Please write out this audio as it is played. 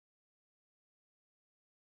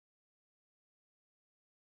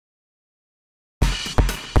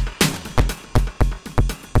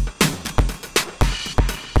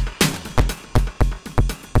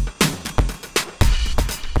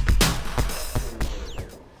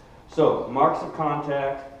So marks of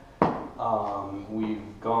contact. We've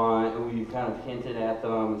kind of hinted at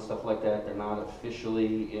them and stuff like that. They're not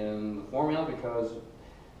officially in the formula because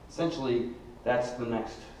essentially that's the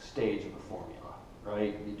next stage of the formula,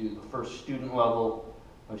 right? You do the first student level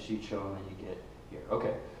of Shii-Cho and then you get here.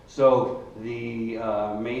 Okay, so the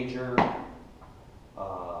major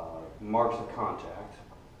marks of contact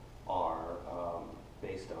are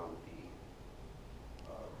based on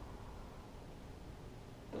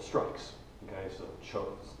the strikes. Okay, so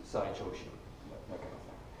side Choshin, that kind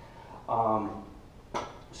of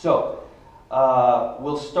thing.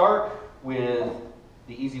 We'll start with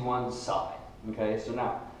the easy one, side. Okay, so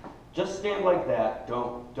now just stand like that.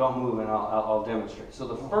 Don't move, and I'll demonstrate. So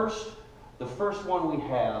the first one we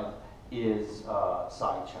have is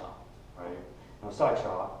side Cha. Right now, side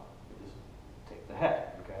Cha is take the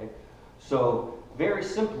head. Okay, so very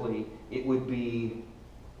simply, it would be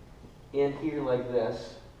in here like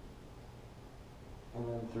this. And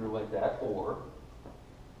then through like that, or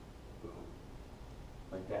boom,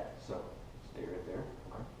 like that. So stay right there.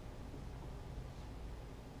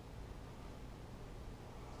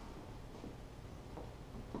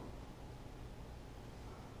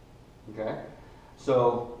 Okay.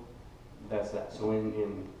 So that's that. So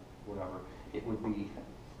in whatever, it would be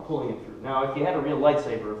pulling it through. Now, if you had a real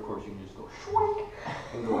lightsaber, of course, you can just go shwink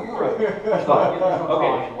and go right. That's fine.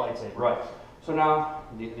 Okay. Lightsaber. Right. So now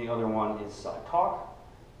the other one is side talk,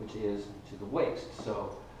 which is to the waist.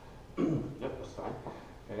 So, yep, that's fine.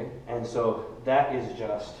 Okay, and so that is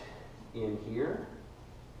just in here,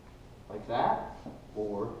 like that,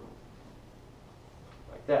 or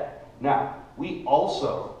like that. Now, we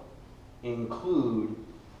also include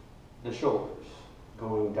the shoulders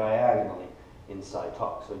going diagonally inside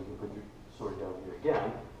talk. So you can put your sword down here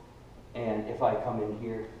again, and if I come in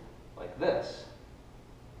here like this,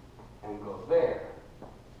 and go there,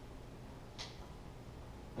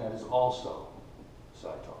 that is also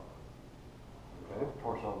side talk. Okay?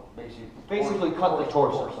 Torso, basically cut the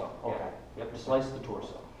torso. Okay. Yeah. You have to slice the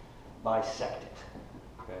torso, bisect it,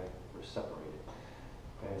 okay, or separate it.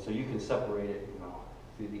 Okay, so you can separate it,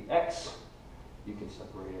 through the X. You can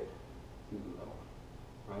separate it through the middle,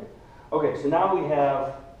 right? Okay, so now we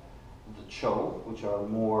have the Cho, which are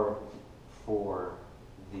more for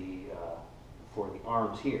the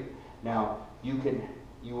arms here. Now, you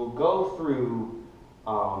will go through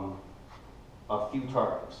a few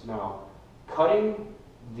targets. Now, cutting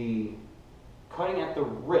at the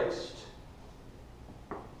wrist,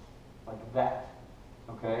 like that,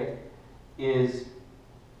 okay, is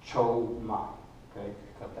Cho Mai, okay,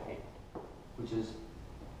 cut the hand, which is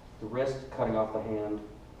the wrist cutting off the hand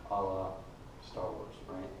a la Star Wars,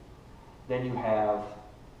 right? Then you have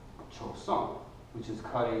Cho Sung, which is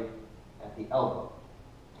cutting at the elbow.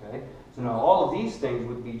 Okay, so now all of these things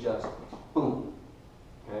would be just boom.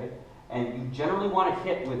 Okay, and you generally want to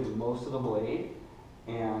hit with most of the blade,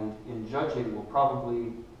 and in judging will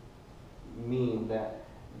probably mean that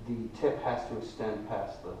the tip has to extend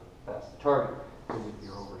past the target. Because if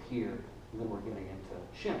you're over here, then we're getting into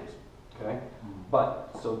shims. Okay, but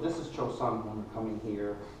so this is Cho Sung when we're coming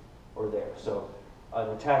here or there. So an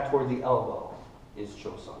attack toward the elbow is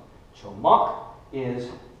Cho Sung. Cho Mok is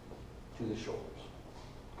to the shoulders.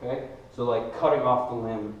 Okay, so like cutting off the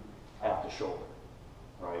limb at the shoulder,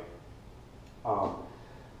 right?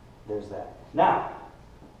 There's that. Now,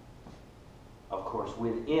 of course,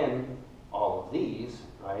 within all of these,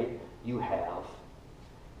 right, you have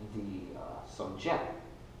the Sun Jen,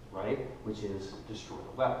 right, which is destroy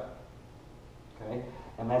the weapon. Okay,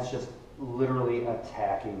 and that's just literally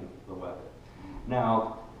attacking the weapon.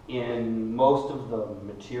 Now, in most of the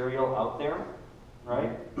material out there,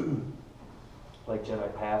 right, like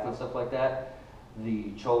Jedi Path and stuff like that,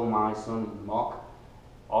 the Cho, Mai, Sun, and Mok,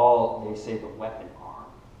 all, they say the weapon arm.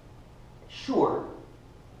 Sure,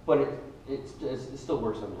 but it still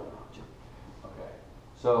works on the other arm too. Okay,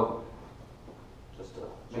 so just to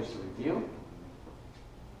review.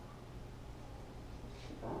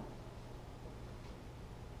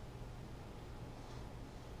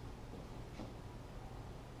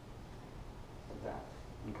 Like that.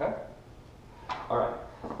 Okay? All right.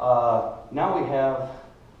 Now we have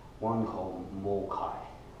one called Mokai,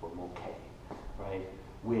 or Mokai, right?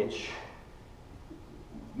 Which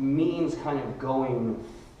means kind of going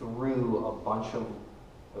through a bunch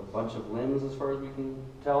of limbs as far as we can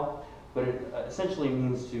tell. But it essentially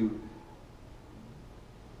means to,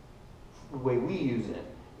 the way we use it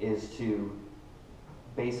is to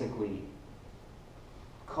basically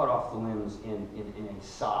cut off the limbs in a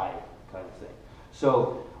side kind of thing.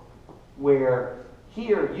 So where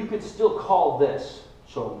here, you could still call this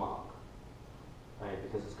Cho Mok, right?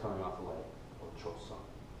 Because it's coming off the leg, or Cho-Sun,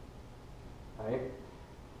 right?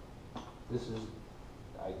 This is,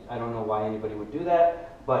 I don't know why anybody would do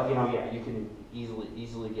that, but you know, yeah, you can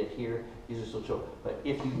easily get here. These are still Cho. But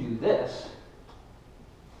if you do this,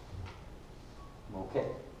 okay,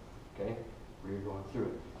 where you're going through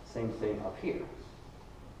it. Same thing up here,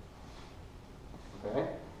 okay?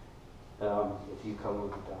 If you come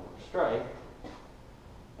with a downward strike,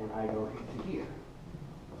 and I go to here,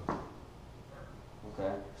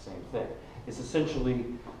 okay, same thing. It's essentially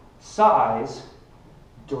size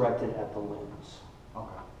directed at the limbs,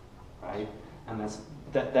 Okay. right? And that's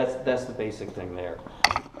the basic thing there.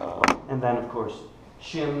 And then of course,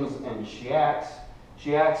 shims and shiaks.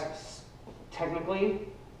 Shiaks technically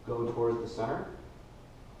go toward the center,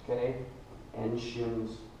 okay, and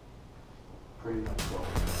shims pretty much go.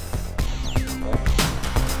 Okay.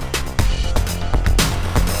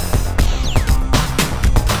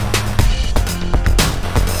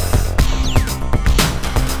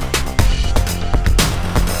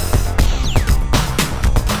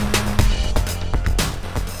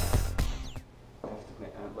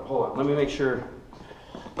 Hold on, let me make sure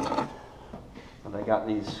that I got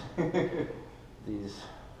these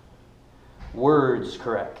words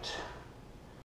correct.